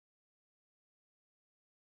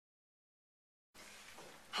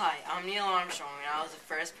Hi, I'm Neil Armstrong, and I was the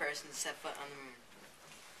first person to set foot on the moon.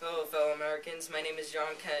 Hello, fellow Americans. My name is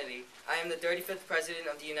John Kennedy. I am the 35th President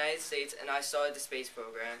of the United States, and I started the space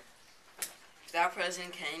program. Without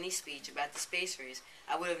President Kennedy's speech about the space race,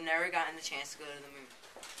 I would have never gotten the chance to go to the moon.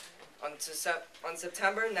 On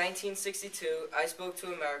September 1962, I spoke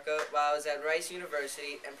to America while I was at Rice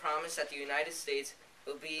University and promised that the United States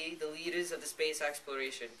will be the leaders of the space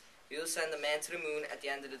exploration. We will send a man to the moon at the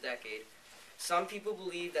end of the decade. Some people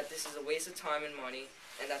believe that this is a waste of time and money,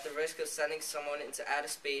 and that the risk of sending someone into outer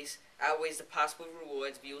space outweighs the possible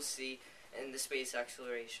rewards we will see in the space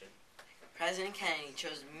exploration. President Kennedy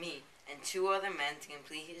chose me and two other men to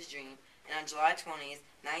complete his dream, and on July 20th,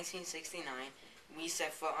 1969, we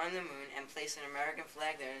set foot on the moon and placed an American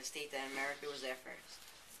flag there to state that America was there first.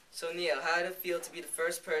 So Neil, how did it feel to be the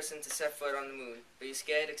first person to set foot on the moon? Were you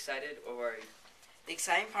scared, excited, or worried? The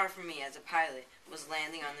exciting part for me as a pilot was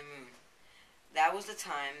landing on the moon. That was the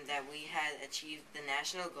time that we had achieved the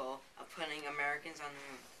national goal of putting Americans on the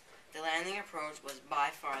moon. The landing approach was by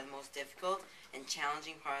far the most difficult and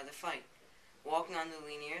challenging part of the flight. Walking on the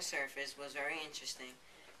linear surface was very interesting,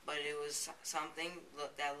 but it was something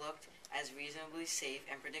that looked as reasonably safe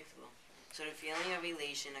and predictable. So the feeling of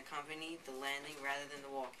elation accompanied the landing rather than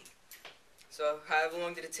the walking. So how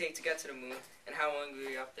long did it take to get to the moon, and how long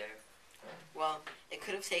were you up there? Well, it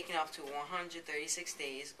could have taken up to 136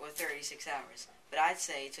 days or 36 hours, but I'd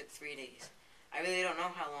say it took 3 days. I really don't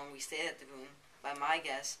know how long we stayed at the moon. By my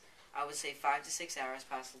guess, I would say 5 to 6 hours,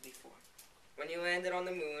 possibly 4. When you landed on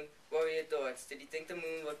the moon, what were your thoughts? Did you think the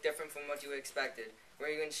moon looked different from what you expected? Were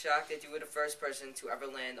you in shock that you were the first person to ever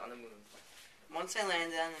land on the moon? Once I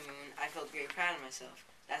landed on the moon, I felt very proud of myself.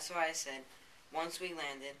 That's why I said, once we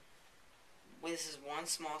landed, this is one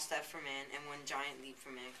small step for man and one giant leap for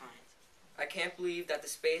mankind. I can't believe that the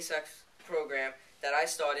SpaceX program that I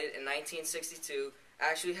started in 1962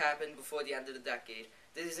 actually happened before the end of the decade.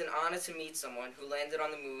 This is an honor to meet someone who landed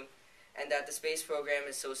on the moon, and that the space program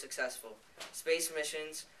is so successful. Space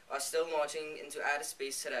missions are still launching into outer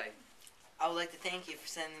space today. I would like to thank you for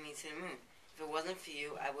sending me to the moon. If it wasn't for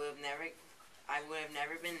you, I would have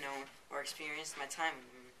never been known or experienced my time on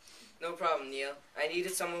the moon. No problem, Neil. I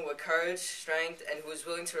needed someone with courage, strength, and who was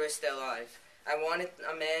willing to risk their lives. I wanted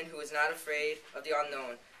a man who was not afraid of the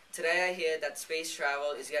unknown. Today I hear that space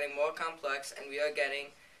travel is getting more complex, and we are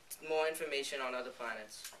getting more information on other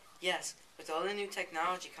planets. Yes, with all the new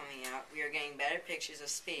technology coming out, we are getting better pictures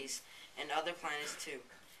of space and other planets too.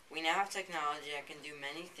 We now have technology that can do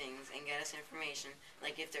many things and get us information,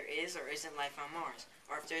 like if there is or isn't life on Mars,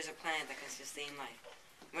 or if there is a planet that can sustain life.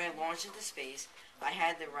 When I launched into space, I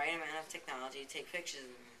had the right amount of technology to take pictures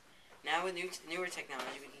of the moon. Now with newer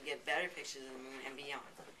technology, we can get better pictures of the moon and beyond.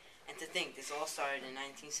 And to think, this all started in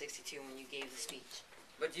 1962 when you gave the speech.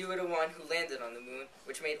 But you were the one who landed on the moon,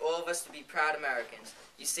 which made all of us to be proud Americans.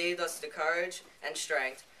 You saved us the courage and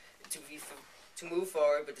strength to move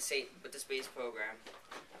forward with the space program.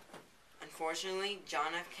 Unfortunately,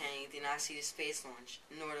 John F. Kennedy did not see the space launch,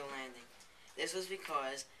 nor the landing. This was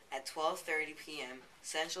because at 12:30 p.m.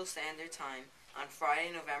 Central Standard Time on Friday,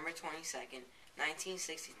 November 22nd,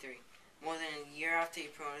 1963, more than a year after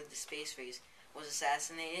he promoted the space race, was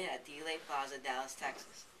assassinated at Dealey Plaza, Dallas,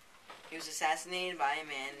 Texas. He was assassinated by a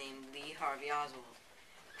man named Lee Harvey Oswald.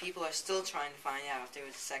 People are still trying to find out if there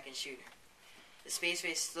was a second shooter. The space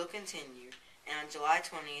race still continued, and on July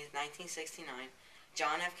 20th, 1969,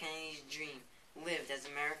 John F. Kennedy's dream lived as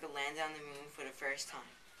America landed on the moon for the first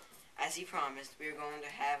time. As he promised, we were going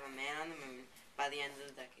to have a man on the moon by the end of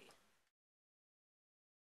the decade.